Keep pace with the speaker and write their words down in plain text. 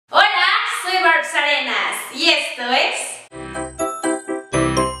Barbs Arenas y esto es...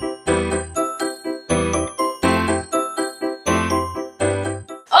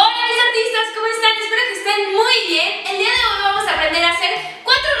 Hola mis artistas, ¿cómo están? Espero que estén muy bien. El día de hoy vamos a aprender a hacer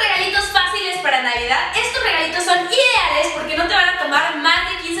 4 regalitos fáciles para Navidad. Estos regalitos son ideales porque no te van a tomar más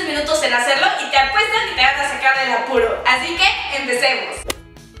de 15 minutos en hacerlo y te apuestan que te van a sacar del apuro. Así que empecemos.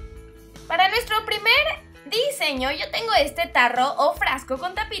 Para nuestro primer diseño yo tengo este tarro o frasco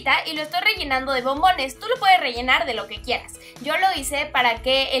con tapita y lo estoy rellenando de bombones. Tú lo puedes rellenar de lo que quieras. Yo lo hice para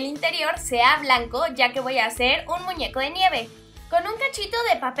que el interior sea blanco, ya que voy a hacer un muñeco de nieve. Con un cachito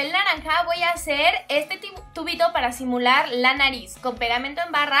de papel naranja voy a hacer este tubito para simular la nariz. Con pegamento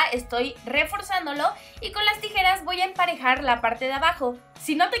en barra estoy reforzándolo y con las tijeras voy a emparejar la parte de abajo.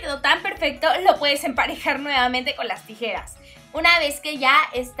 Si no te quedó tan perfecto, lo puedes emparejar nuevamente con las tijeras. Una vez que ya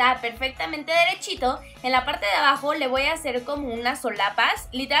está perfectamente derechito, en la parte de abajo le voy a hacer como unas solapas.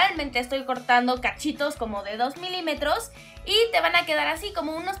 Literalmente estoy cortando cachitos como de 2 milímetros y te van a quedar así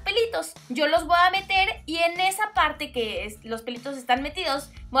como unos pelitos. Yo los voy a meter y en esa parte que los pelitos están metidos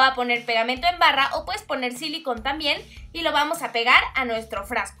voy a poner pegamento en barra o puedes poner silicón también y lo vamos a pegar a nuestro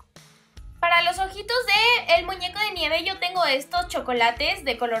frasco. Para los ojitos del muñeco de nieve yo tengo estos chocolates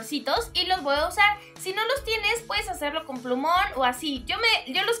de colorcitos y los voy a usar. Si no los tienes puedes hacerlo con plumón o así. Yo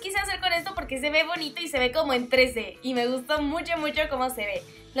los quise hacer con esto porque se ve bonito y se ve como en 3D y me gustó mucho cómo se ve.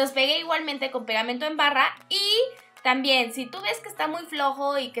 Los pegué igualmente con pegamento en barra y también si tú ves que está muy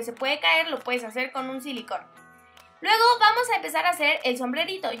flojo y que se puede caer lo puedes hacer con un silicón. Luego vamos a empezar a hacer el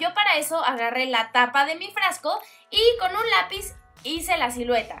sombrerito. Yo para eso agarré la tapa de mi frasco y con un lápiz hice la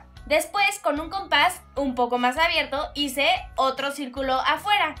silueta. Después, con un compás un poco más abierto, hice otro círculo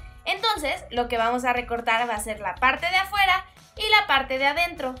afuera. Entonces, lo que vamos a recortar va a ser la parte de afuera y la parte de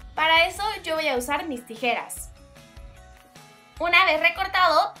adentro. Para eso, yo voy a usar mis tijeras. Una vez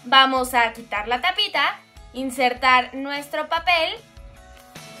recortado, vamos a quitar la tapita, insertar nuestro papel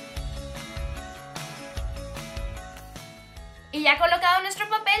y ya colocado nuestro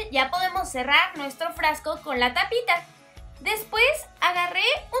papel, ya podemos cerrar nuestro frasco con la tapita. Después agarré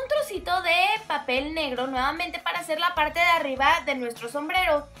un trocito de papel negro nuevamente para hacer la parte de arriba de nuestro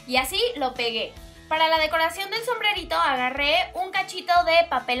sombrero y así lo pegué. Para la decoración del sombrerito agarré un cachito de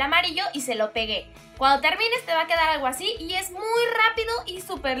papel amarillo y se lo pegué. Cuando termines te va a quedar algo así y es muy rápido y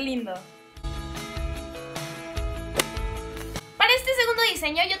súper lindo. Para este segundo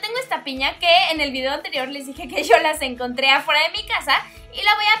diseño yo tengo esta piña que en el video anterior les dije que yo las encontré afuera de mi casa y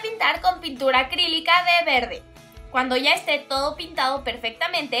la voy a pintar con pintura acrílica de verde. Cuando ya esté todo pintado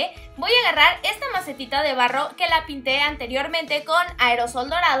perfectamente, voy a agarrar esta macetita de barro que la pinté anteriormente con aerosol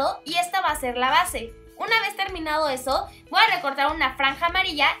dorado y esta va a ser la base. Una vez terminado eso, voy a recortar una franja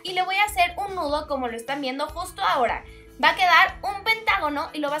amarilla y le voy a hacer un nudo como lo están viendo justo ahora. Va a quedar un pentágono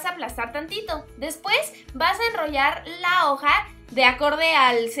y lo vas a aplastar tantito. Después vas a enrollar la hoja de acorde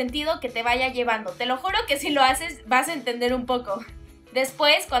al sentido que te vaya llevando. Te lo juro que si lo haces vas a entender un poco.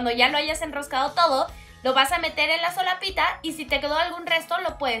 Después, cuando ya lo hayas enroscado todo, lo vas a meter en la solapita y si te quedó algún resto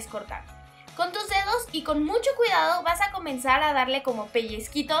lo puedes cortar. Con tus dedos y con mucho cuidado vas a comenzar a darle como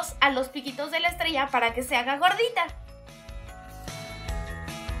pellizquitos a los piquitos de la estrella para que se haga gordita.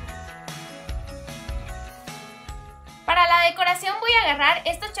 Para la decoración voy a agarrar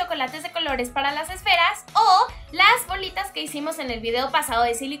estos chocolates de colores para las esferas o las bolitas que hicimos en el video pasado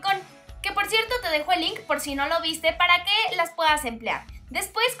de silicón, que por cierto te dejo el link por si no lo viste para que las puedas emplear.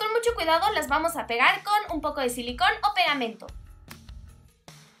 Después, con mucho cuidado, las vamos a pegar con un poco de silicón o pegamento.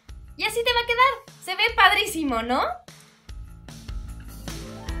 Y así te va a quedar. Se ve padrísimo, ¿no?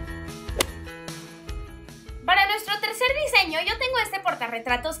 Para nuestro tercer diseño, yo tengo este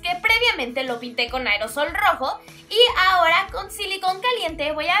portarretratos que previamente lo pinté con aerosol rojo y ahora con silicón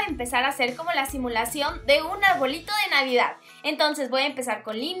caliente voy a empezar a hacer como la simulación de un arbolito de Navidad. Entonces voy a empezar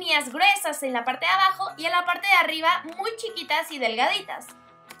con líneas gruesas en la parte de abajo y en la parte de arriba muy chiquitas y delgaditas.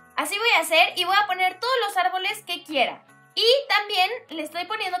 Así voy a hacer y voy a poner todos los árboles que quiera. Y también le estoy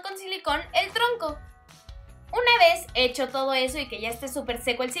poniendo con silicón el tronco. Una vez hecho todo eso y que ya esté súper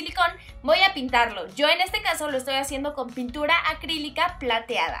seco el silicón, voy a pintarlo. Yo en este caso lo estoy haciendo con pintura acrílica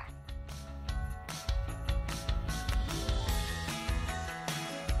plateada.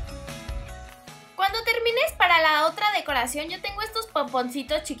 Cuando termines para la otra decoración yo tengo estos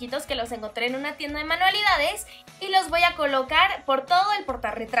pomponcitos chiquitos que los encontré en una tienda de manualidades y los voy a colocar por todo el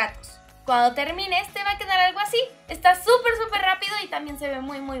portarretratos. Cuando termines te va a quedar algo así. Está súper rápido y también se ve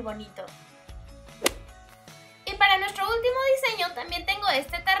muy bonito. Y para nuestro último diseño también tengo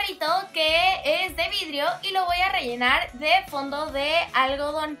este tarrito que es de vidrio y lo voy a rellenar de fondo de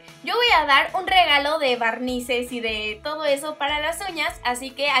algodón. Yo voy a dar un regalo de barnices y de todo eso para las uñas,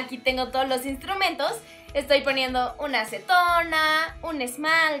 así que aquí tengo todos los instrumentos. Estoy poniendo una acetona, un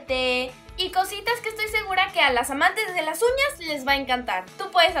esmalte y cositas que estoy segura que a las amantes de las uñas les va a encantar.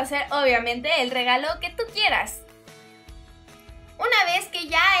 Tú puedes hacer obviamente el regalo que tú quieras. Una vez que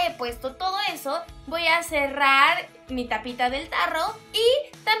ya he puesto todo eso, voy a cerrar mi tapita del tarro y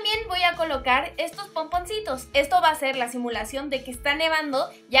también voy a colocar estos pomponcitos. Esto va a ser la simulación de que está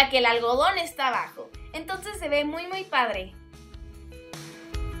nevando, ya que el algodón está abajo. Entonces se ve muy padre.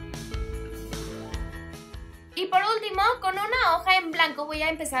 Y por último, con una hoja en blanco voy a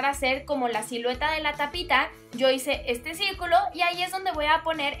empezar a hacer como la silueta de la tapita. Yo hice este círculo y ahí es donde voy a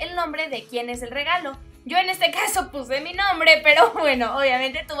poner el nombre de quién es el regalo. Yo en este caso puse mi nombre, pero bueno,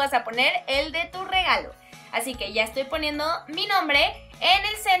 obviamente tú vas a poner el de tu regalo. Así que ya estoy poniendo mi nombre en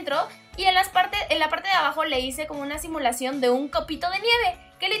el centro y en la parte de abajo le hice como una simulación de un copito de nieve,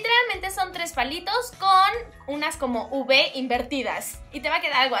 que literalmente son 3 palitos con unas como V invertidas. Y te va a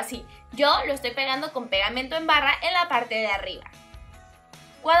quedar algo así. Yo lo estoy pegando con pegamento en barra en la parte de arriba.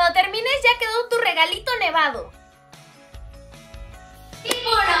 Cuando termines ya quedó tu regalito nevado. Y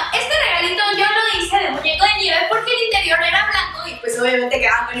bueno, este regalito yo lo hice de muñeco de nieve porque el interior era blanco y pues obviamente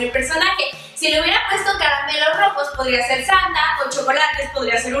quedaba con el personaje. Si le hubiera puesto caramelos rojos podría ser Santa, o chocolates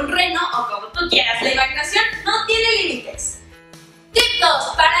podría ser un reno, o como tú quieras. La imaginación no tiene límites. Tip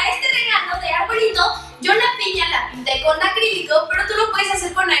 2. Para este regalo de arbolito, yo la piña la pinté con acrílico, pero tú lo puedes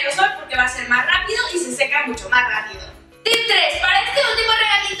hacer con aerosol porque va a ser más rápido y se seca mucho más rápido. Tip 3. Para este último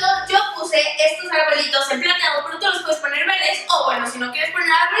regalito yo puse estos arbolitos en plateado, pero tú los puedes poner verdes, o bueno, si no quieres poner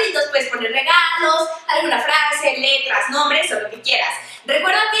arbolitos puedes poner regalos, alguna frase, letras, nombres o lo que quieras.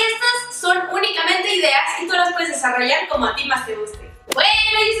 Recuerda que estas son únicamente ideas y tú las puedes desarrollar como a ti más te guste. Bueno,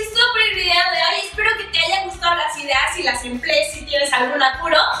 y eso es todo por el video de hoy. Espero que te hayan gustado las ideas y las emplees si tienes algún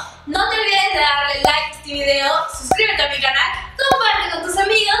apuro. No te olvides de darle like a este video, suscríbete a mi canal, comparte con tus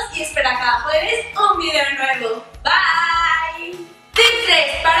amigos y espera cada jueves un video nuevo. Bye.